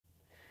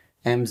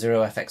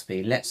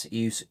M0FXB, let's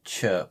use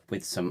Chirp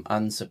with some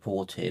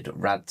unsupported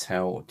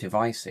Radtel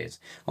devices.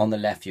 On the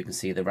left you can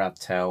see the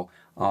Radtel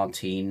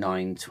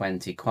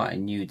RT920, quite a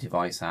new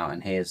device out,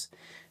 and here's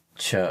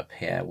Chirp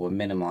here. We'll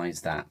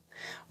minimize that.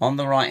 On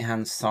the right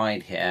hand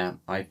side here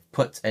I've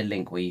put a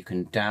link where you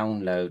can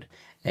download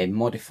a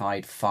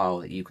modified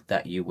file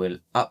that you will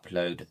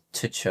upload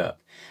to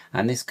Chirp,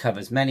 and this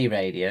covers many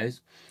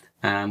radios.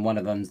 And one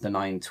of them's the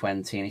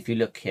 920, and if you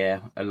look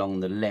here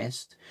along the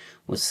list,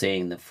 we're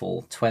seeing the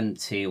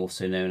 420,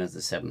 also known as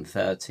the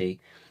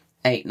 730,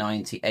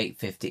 890,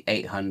 850,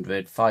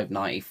 800,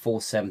 590,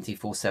 470,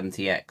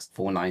 470X,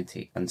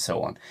 490, and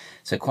so on.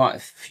 So quite a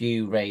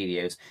few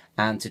radios.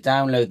 And to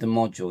download the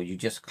module, you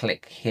just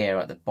click here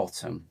at the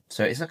bottom.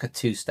 So it's like a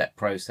two-step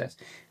process.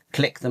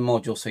 Click the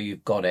module so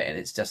you've got it, and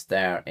it's just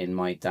there in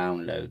my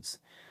downloads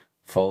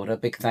folder.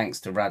 Big thanks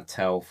to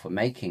Radtel for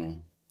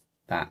making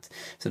that.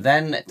 So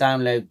then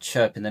download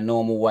Chirp in the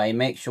normal way.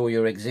 Make sure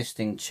your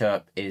existing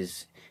Chirp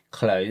is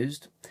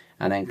closed,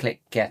 and then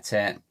click Get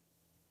It,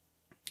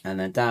 and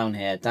then down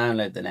here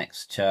download the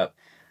next Chirp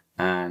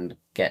and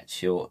get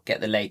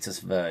the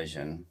latest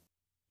version.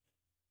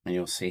 And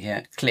you'll see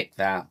here, click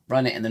that,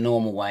 run it in the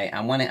normal way,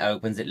 and when it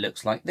opens it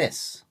looks like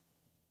this.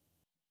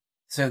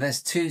 So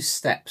there's two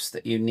steps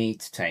that you need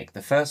to take.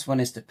 The first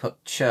one is to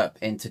put Chirp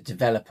into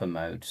developer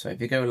mode. So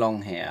if you go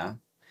along here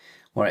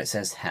where it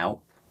says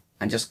help,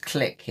 and just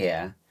click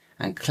here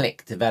and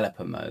click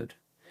developer mode.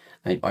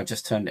 And I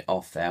just turned it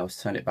off there. Let's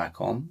turn it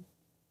back on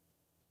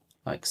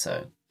like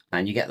so.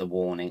 And you get the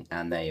warning,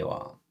 and there you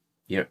are.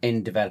 You're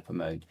in developer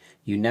mode.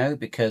 You know,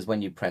 because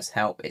when you press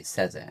help, it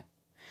says it.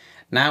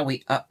 Now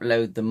we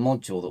upload the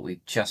module that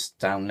we've just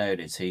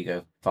downloaded. So you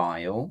go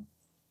File,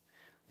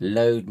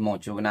 Load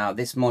Module. Now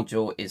this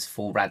module is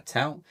for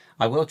Radtel.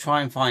 I will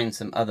try and find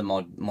some other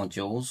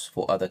modules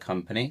for other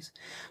companies.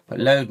 But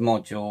Load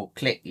Module,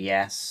 click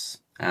Yes.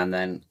 And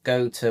then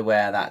go to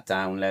where that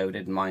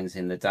downloaded. Mine's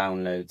in the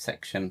download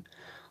section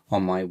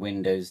on my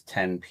Windows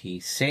 10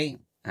 PC,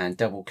 and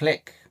double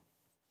click.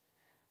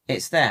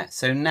 It's there.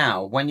 So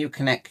now when you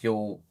connect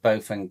your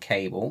Bajeton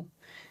cable,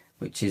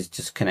 which is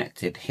just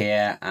connected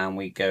here, and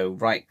we go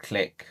right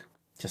click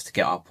just to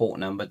get our port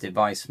number,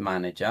 device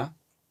manager.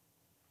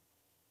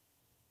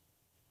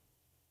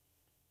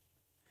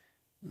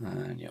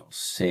 And you'll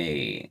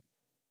see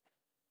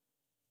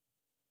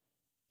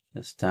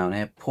just down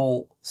here,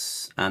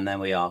 ports, and then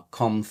we are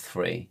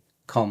COM3,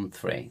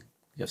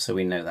 just so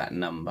we know that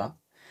number.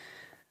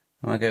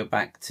 And I go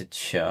back to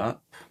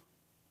Chirp,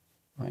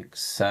 like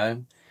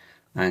so,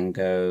 and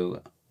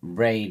go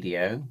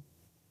radio,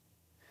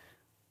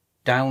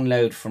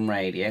 download from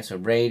radio, so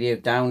radio,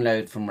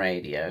 download from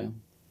radio,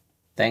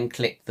 then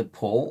click the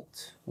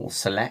port, or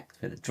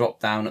select, with a drop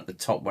down at the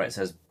top where it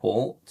says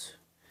port,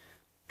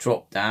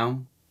 drop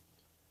down,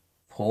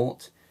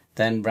 port,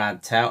 then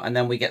Radtel, and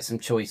then we get some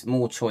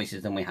more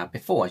choices than we had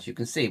before, as you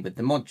can see with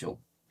the module.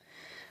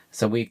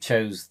 So we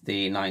chose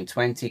the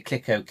 920,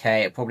 click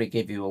OK, it'll probably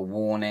give you a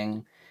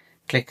warning,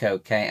 click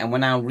OK, and we're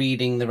now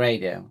reading the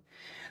radio.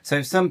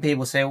 So some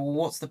people say, well,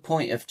 what's the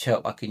point of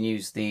Chirp? I can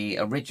use the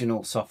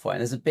original software.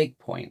 And there's a big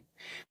point,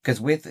 because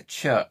with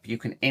Chirp, you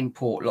can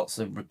import lots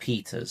of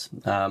repeaters,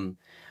 and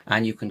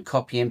you can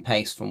copy and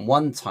paste from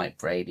one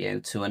type radio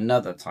to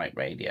another type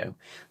radio.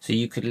 So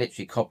you could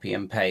literally copy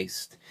and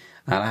paste,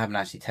 and I haven't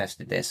actually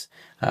tested this,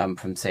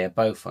 from say a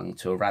Bajeton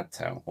to a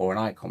Radtel, or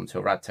an ICOM to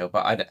a Radtel,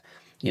 but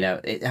you know,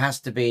 it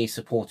has to be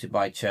supported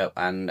by Chirp,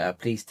 and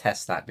please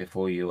test that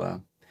before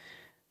I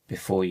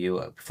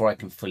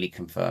can fully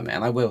confirm it.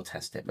 And I will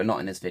test it, but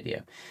not in this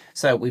video.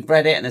 So we've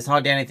read it, and there's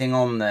hardly anything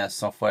on the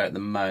software at the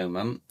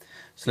moment.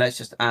 So let's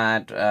just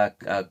add a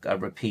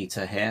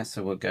repeater here.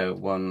 So we'll go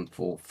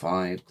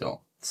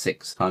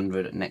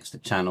 145.600 next to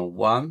channel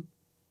 1.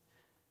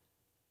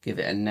 Give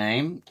it a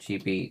name,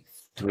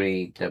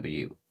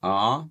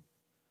 GB3WR.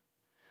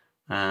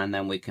 And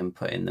then we can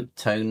put in the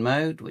tone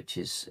mode, which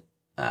is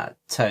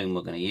tone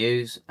we're going to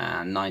use,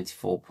 and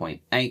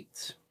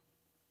 94.8.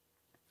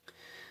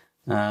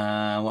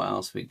 What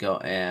else we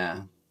got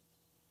here?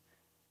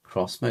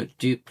 Cross mode,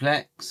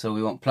 duplex. So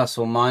we want plus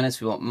or minus.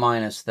 We want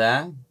minus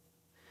there,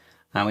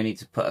 and we need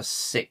to put a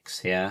 6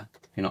 here.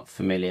 If you're not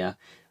familiar,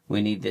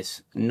 we need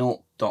this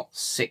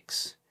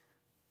 0.6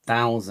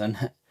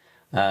 thousand.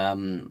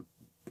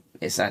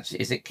 It's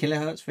actually, is it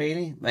kilohertz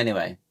really?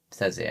 Anyway, it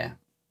says here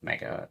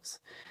megahertz.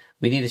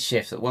 We need a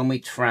shift that when we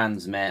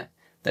transmit,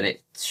 that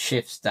it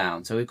shifts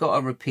down. So we've got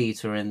a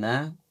repeater in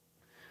there.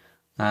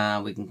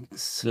 We can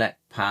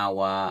select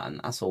power,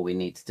 and that's all we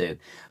need to do.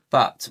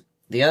 But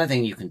the other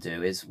thing you can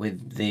do is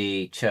with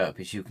the Chirp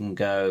is you can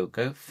go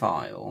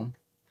file,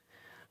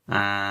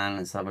 and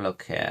let's have a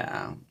look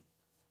here.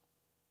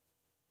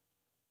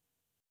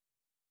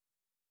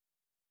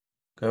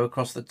 Go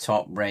across the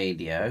top,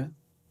 radio,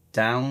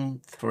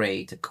 down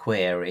 3 to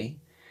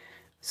query,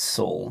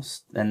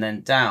 source, and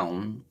then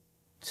down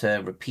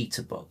to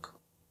repeater book.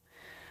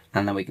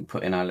 And then we can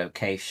put in our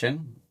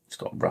location. It's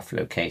got a rough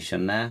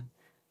location there.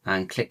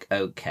 And click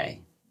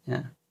OK.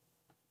 Yeah.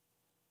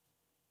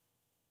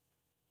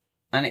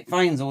 and it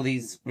finds all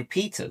these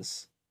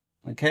repeaters.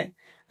 Okay,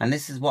 and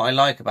this is what I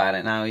like about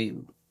it. Now,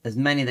 there's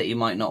many that you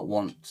might not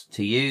want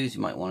to use,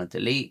 you might want to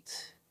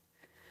delete.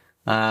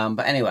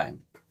 But anyway,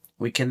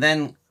 we can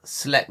then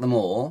select them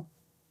all.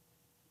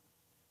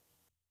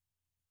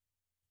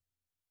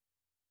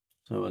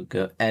 So we'll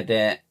go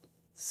edit,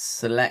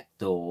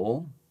 select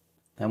all,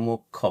 then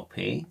we'll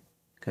copy,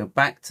 go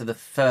back to the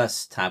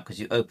first tab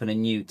because you open a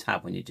new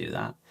tab when you do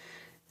that.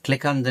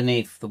 Click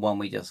underneath the one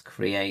we just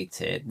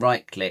created,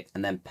 right click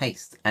and then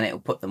paste, and it'll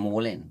put them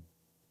all in.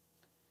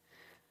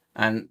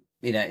 And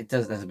you know,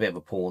 there's a bit of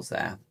a pause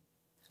there,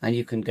 and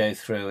you can go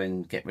through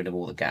and get rid of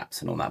all the gaps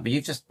and all that, but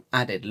you've just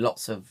added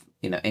lots of,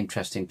 you know,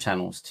 interesting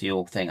channels to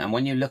your thing. And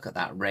when you look at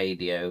that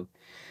radio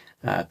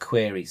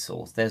query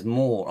source, there's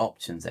more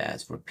options there.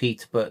 It's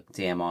repeat book,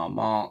 DMR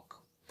mark,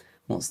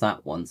 what's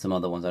that one, some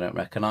other ones I don't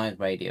recognize,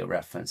 radio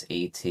reference,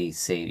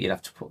 etc. You'd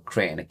have to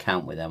create an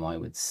account with them, I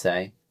would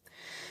say.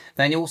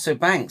 Then also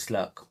banks,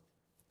 look.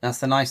 That's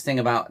the nice thing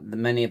about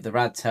many of the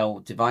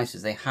Radtel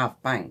devices, they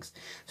have banks.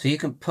 So you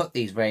can put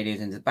these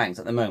radios into banks.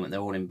 At the moment, they're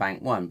all in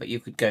bank 1, but you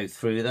could go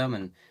through them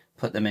and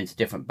put them into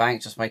different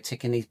banks just by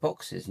ticking these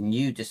boxes, and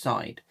you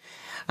decide.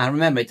 And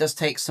remember, it does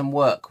take some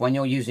work when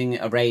you're using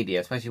a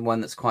radio, especially one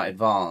that's quite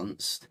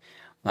advanced,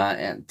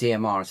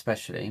 DMR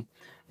especially.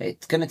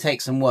 It's going to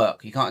take some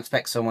work. You can't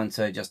expect someone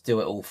to just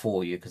do it all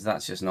for you, because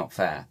that's just not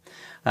fair.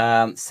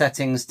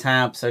 Settings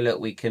tab, so look,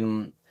 we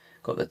can...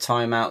 got the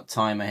timeout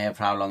timer here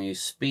for how long you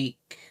speak.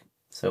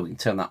 So we can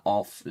turn that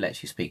off,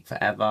 lets you speak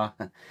forever.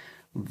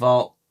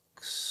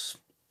 Vox,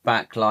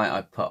 backlight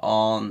I put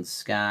on,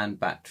 scan,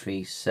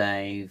 battery,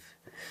 save,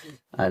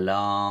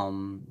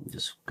 alarm,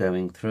 just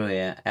going through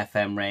here.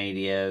 FM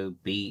radio,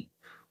 beep,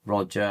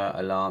 Roger,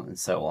 alarm, and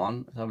so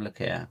on. Let's have a look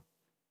here.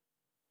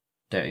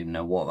 Don't even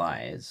know what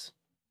that is.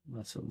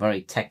 That's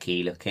very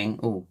techy looking.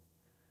 Oh,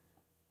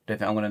 don't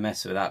think I'm going to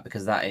mess with that,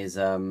 because that is,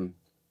 I don't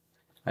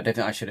think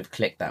I should have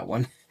clicked that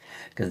one.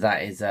 Because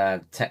that is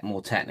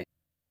more technical.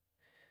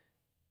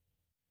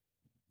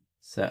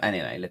 So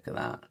anyway, look at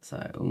that.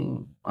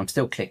 So I'm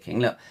still clicking.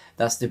 Look,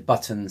 that's the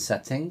button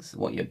settings,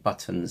 what your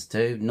buttons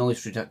do.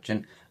 Noise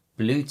reduction,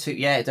 Bluetooth.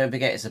 Yeah, don't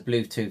forget it's a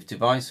Bluetooth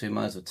device. So we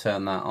might as well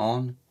turn that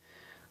on.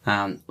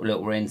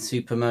 Look, we're in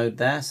super mode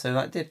there. So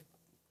that did.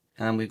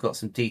 And we've got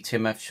some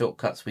DTMF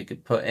shortcuts we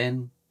could put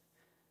in.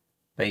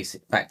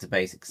 Basic, back to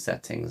basic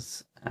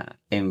settings.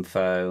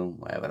 Info,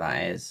 whatever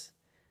that is.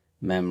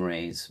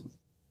 Memories.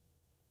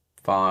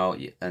 File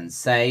and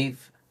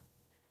save,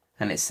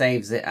 and it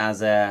saves it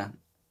as a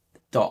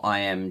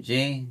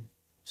 .img.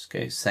 Just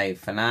go save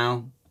for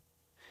now.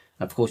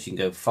 And of course you can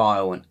go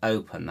file and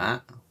open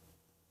that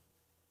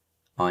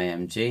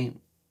img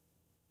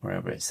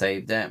wherever it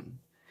saved it.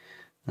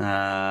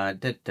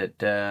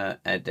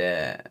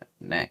 Edit,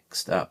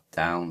 next, up,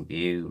 down,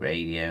 view,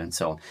 radio, and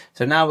so on.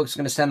 So now we're just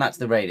going to send that to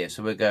the radio.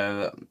 So we'll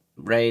go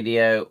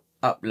radio,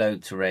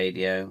 upload to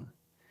radio,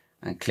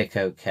 and click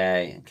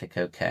OK, and click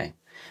OK.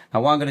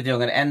 Now what I'm going to do, I'm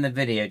going to end the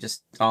video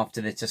just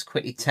after this, just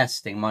quickly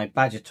testing my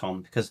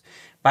Bajeton, because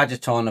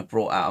Bajeton have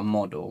brought out a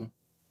model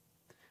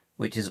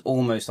which is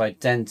almost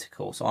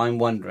identical. So I'm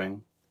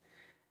wondering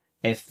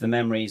if the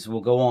memories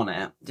will go on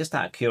it. Just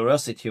out of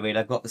curiosity, really,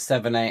 I've got the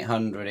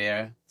 7800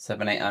 here,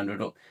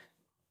 7800,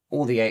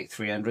 all the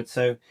 8300.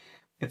 So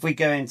if we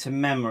go into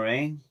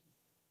memory,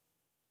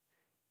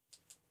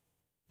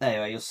 there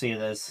you are, you'll see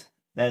there's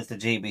the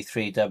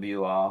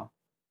GB3WR.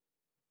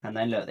 And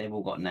then look, they've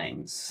all got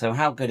names. So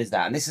how good is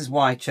that? And this is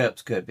why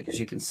Chirp's good, because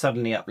you can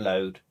suddenly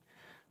upload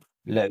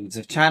loads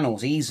of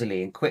channels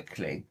easily and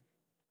quickly.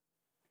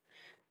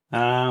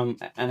 And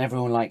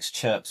everyone likes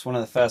Chirps. One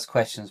of the first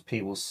questions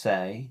people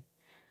say.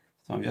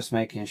 So I'm just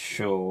making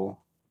sure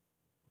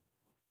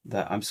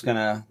that I'm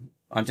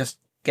just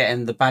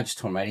getting the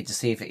Bajeton ready to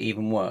see if it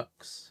even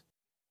works.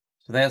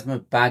 So there's my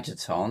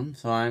Bajeton.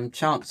 So I'm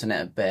chancing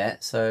it a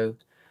bit. So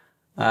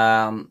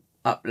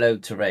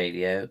upload to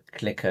radio,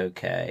 click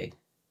OK.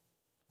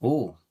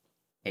 Oh,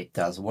 it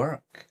does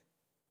work.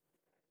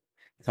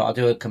 So I'll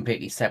do a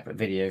completely separate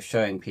video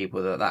showing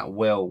people that that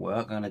will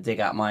work. I'm going to dig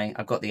out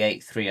I've got the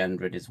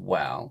 8300 as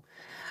well.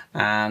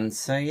 And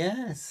so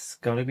yeah, it's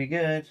got to be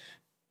good.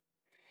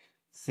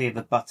 See if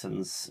the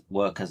buttons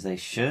work as they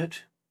should.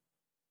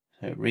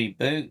 So it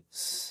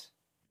reboots.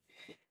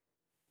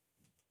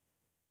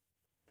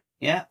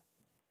 Yeah.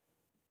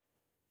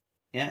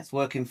 Yeah, it's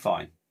working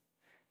fine.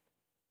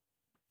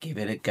 Give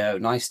it a go.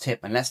 Nice tip.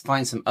 And let's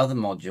find some other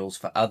modules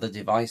for other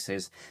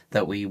devices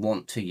that we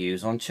want to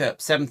use on Chirp.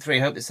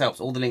 7.3, hope this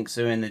helps. All the links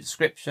are in the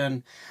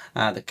description.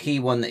 The key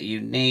one that you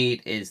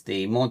need is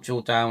the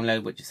module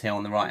download, which is here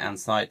on the right hand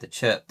side, the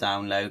Chirp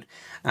download.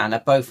 And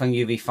they're both on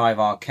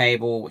UV5R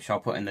cable, which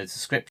I'll put in the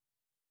description.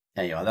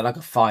 There you are. They're like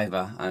a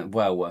fiver,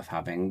 well worth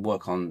having.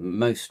 Work on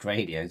most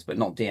radios, but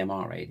not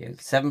DMR radios.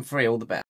 7.3, all the best.